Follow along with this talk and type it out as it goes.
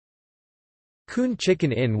Coon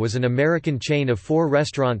Chicken Inn was an American chain of 4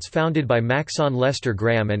 restaurants founded by Maxon Lester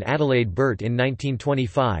Graham and Adelaide Burt in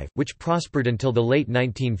 1925, which prospered until the late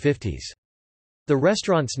 1950s. The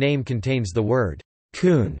restaurant's name contains the word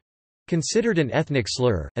 "coon", considered an ethnic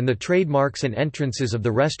slur, and the trademarks and entrances of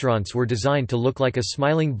the restaurants were designed to look like a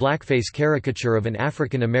smiling blackface caricature of an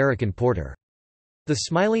African American porter. The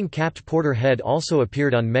smiling capped porter head also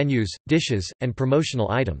appeared on menus, dishes, and promotional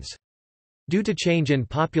items. Due to change in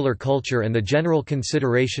popular culture and the general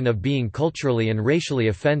consideration of being culturally and racially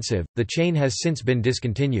offensive, the chain has since been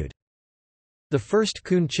discontinued. The first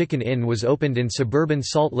Coon Chicken Inn was opened in suburban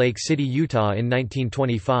Salt Lake City, Utah in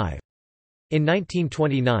 1925. In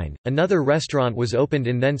 1929, another restaurant was opened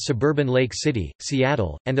in then suburban Lake City,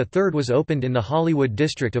 Seattle, and a third was opened in the Hollywood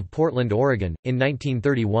district of Portland, Oregon, in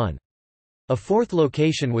 1931. A fourth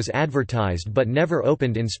location was advertised but never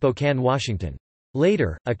opened in Spokane, Washington.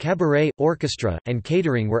 Later, a cabaret, orchestra, and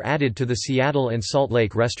catering were added to the Seattle and Salt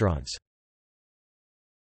Lake restaurants.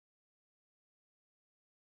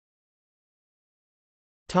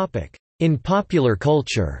 In popular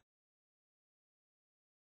culture,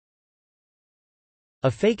 a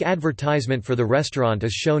fake advertisement for the restaurant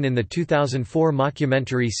is shown in the 2004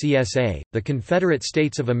 mockumentary CSA, The Confederate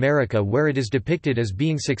States of America, where it is depicted as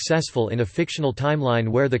being successful in a fictional timeline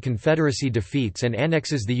where the Confederacy defeats and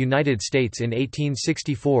annexes the United States in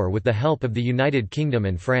 1864 with the help of the United Kingdom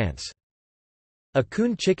and France. A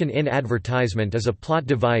Coon Chicken Inn advertisement is a plot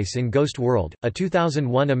device in Ghost World, a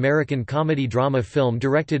 2001 American comedy-drama film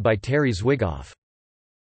directed by Terry Zwigoff.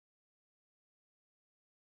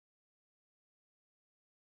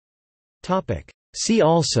 See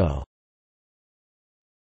also: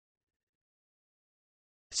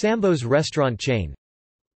 Sambo's restaurant chain,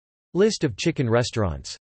 List of chicken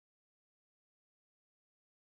restaurants.